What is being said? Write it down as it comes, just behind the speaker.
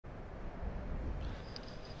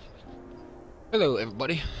Hello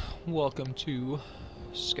everybody, welcome to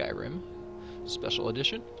Skyrim Special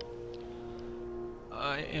Edition.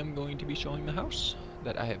 I am going to be showing the house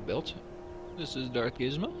that I have built. This is Darth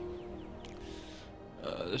Gizmo.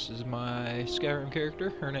 This is my Skyrim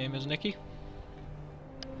character, her name is Nikki.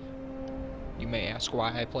 You may ask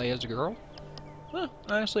why I play as a girl. Well,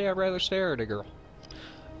 honestly I'd rather stare at a girl.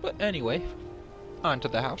 But anyway, on to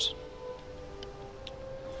the house.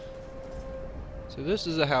 So this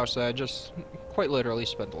is a house that I just quite literally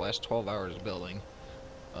spent the last 12 hours building.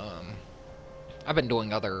 I've been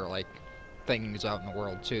doing other like things out in the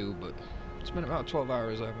world too, but it's been about 12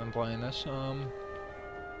 hours I've been playing this.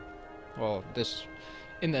 Well,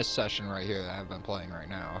 in this session right here that I've been playing right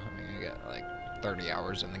now, I mean, I got like 30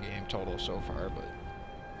 hours in the game total so far, but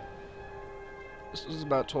this is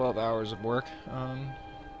about 12 hours of work.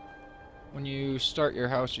 When you start your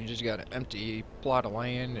house, you just got an empty plot of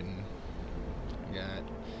land, and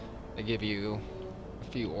they give you a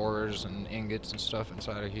few ores and ingots and stuff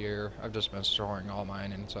inside of here. I've just been storing all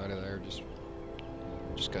mine inside of there just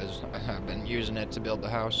because I have been using it to build the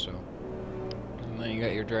house. So, and then you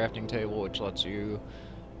got your drafting table, which lets you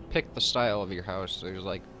pick the style of your house. There's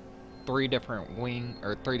like three different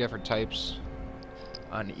types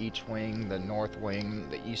on each wing: the north wing,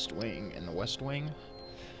 the east wing, and the west wing.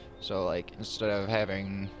 So like instead of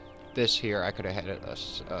having this here, I could have had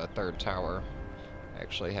a third tower. I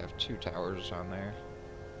actually have two towers on there.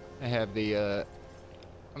 I have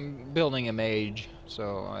I'm building a mage,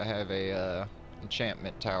 so I have a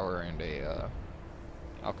enchantment tower and a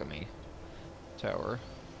alchemy tower.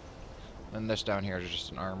 And this down here is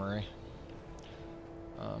just an armory.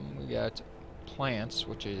 We got plants,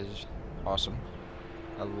 which is awesome.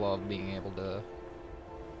 I love being able to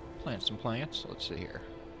plant some plants. Let's see here.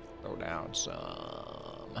 Throw down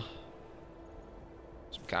some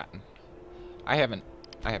cotton. I haven't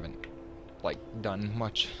like done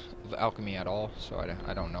much of alchemy at all, so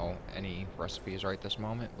I don't know any recipes right this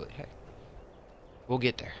moment, but hey, we'll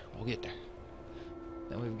get there. We'll get there.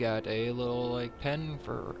 Then we've got a little like pen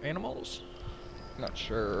for animals. Not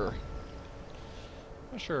sure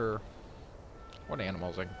what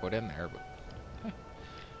animals I can put in there, but hey.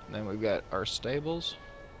 And then we've got our stables.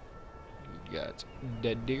 We've got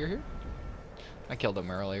dead deer here. I killed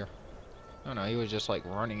him earlier. I don't know, he was just like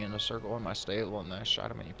running in a circle in my stable, and then I shot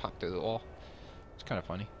him and he popped through the wall. It's kind of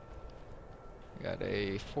funny. Got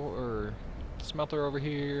a smelter over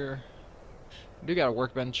here. I do got a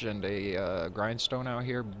workbench and a grindstone out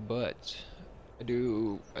here, but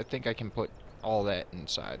I think I can put all that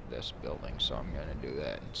inside this building, so I'm gonna do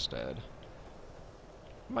that instead.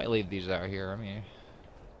 I might leave these out here. I mean,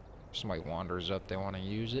 if somebody wanders up, they want to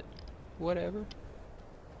use it, whatever.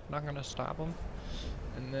 Not gonna stop them.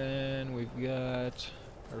 And then we've got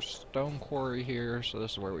our stone quarry here, so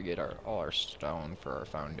this is where we get all our stone for our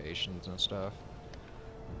foundations and stuff.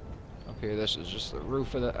 Up here, this is just the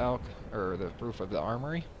roof of the roof of the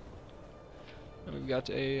armory. And we've got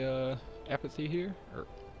a apathy here, or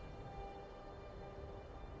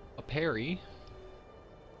a Perry.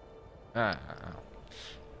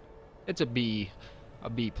 It's a bee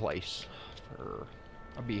place for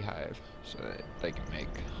a beehive, so that they can make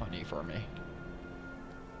honey for me.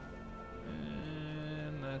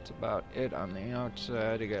 And that's about it on the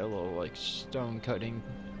outside. I got a little like stone cutting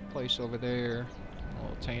place over there, a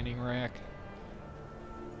little tanning rack.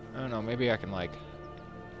 I don't know, maybe I can like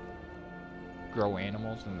grow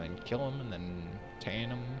animals and then kill them and then tan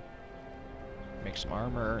them, make some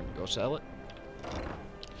armor and go sell it.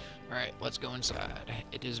 Alright, let's go inside.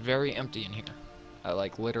 It is very empty in here. I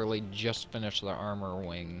like literally just finished the armor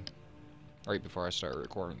wing right before I started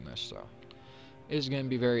recording this, so it is going to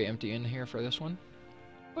be very empty in here for this one,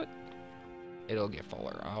 but it'll get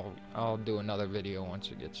fuller. I'll do another video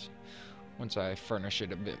once I furnish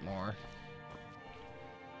it a bit more.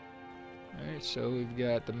 Alright, so we've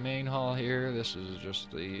got the main hall here. This is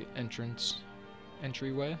just the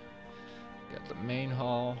entryway. Got the main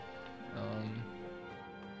hall.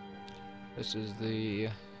 This is the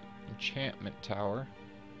enchantment tower.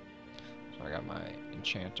 So I got my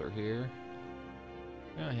enchanter here.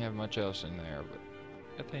 I don't have much else in there, but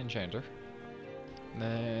got the enchanter. And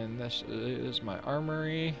then this is my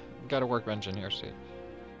armory. Got a workbench in here, see.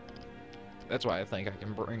 That's why I think I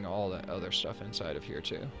can bring all that other stuff inside of here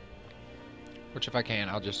too. Which if I can,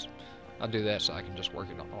 I'll do that so I can just work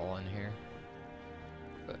it all in here.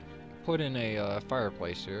 But put in a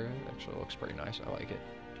fireplace here. It actually looks pretty nice. I like it.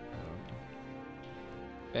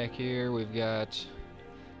 Back here we've got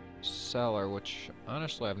cellar, which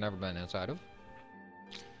honestly I've never been inside of.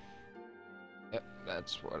 Yep,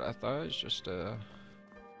 that's what I thought. It's just 2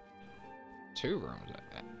 rooms.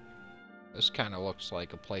 This kind of looks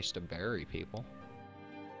like a place to bury people.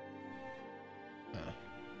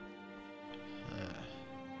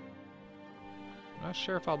 Not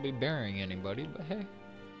sure if I'll be burying anybody, but hey,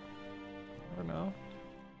 I don't know.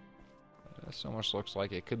 This almost looks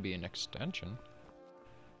like it could be an extension.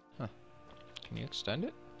 Huh. Can you extend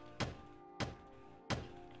it?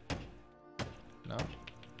 No?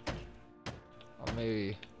 Well,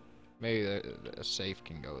 maybe the safe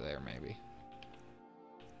can go there, maybe.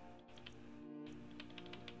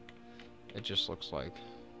 It just looks like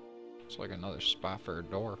it's like another spot for a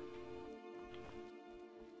door.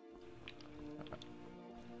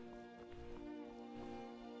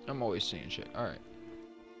 I'm always seeing shit. Alright.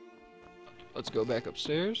 Let's go back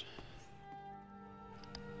upstairs.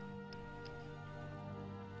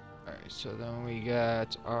 Alright, so then we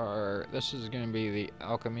got our... This is going to be the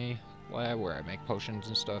alchemy lab where I make potions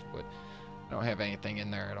and stuff, but I don't have anything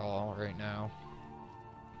in there at all right now.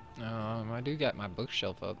 I do got my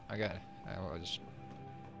bookshelf up. I was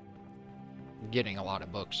getting a lot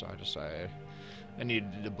of books, so I decided I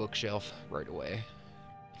needed a bookshelf right away.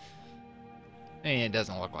 And it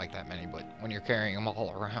doesn't look like that many, but when you're carrying them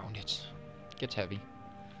all around, it gets heavy.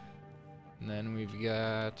 And then we've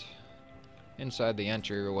got inside the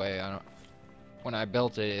entryway. When I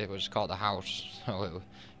built it, it was called a house, so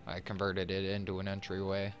I converted it into an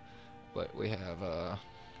entryway. But we have a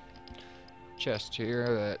chest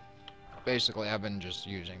here that basically I've been just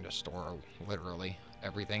using to store literally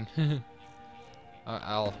everything.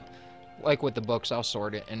 I'll, like with the books, I'll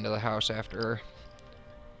sort it into the house after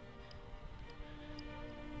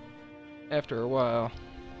a while.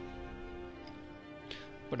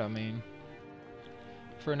 But I mean,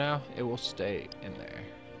 for now, it will stay in there.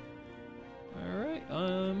 Alright,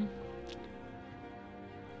 I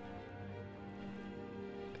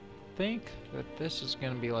think that this is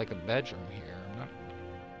gonna be like a bedroom here. I'm not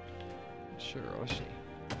sure. Let's see.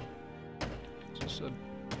 Is this a...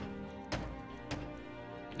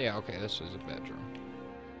 Yeah, okay, this is a bedroom.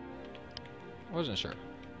 I wasn't sure.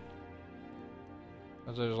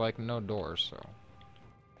 Because there's like no doors, so.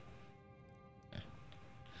 Yeah.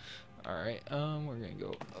 Alright, we're gonna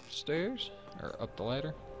go upstairs, or up the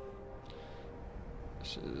ladder.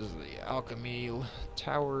 This is the Alchemy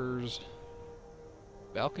Towers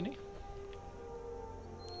balcony.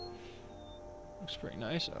 Looks pretty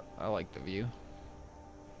nice. I like the view.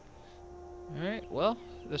 Alright, well,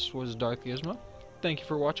 this was Darth Gizmo. Thank you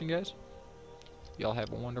for watching, guys. Y'all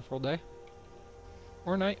have a wonderful day.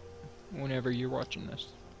 Or night, whenever you're watching this.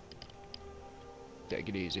 Take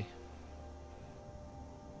it easy.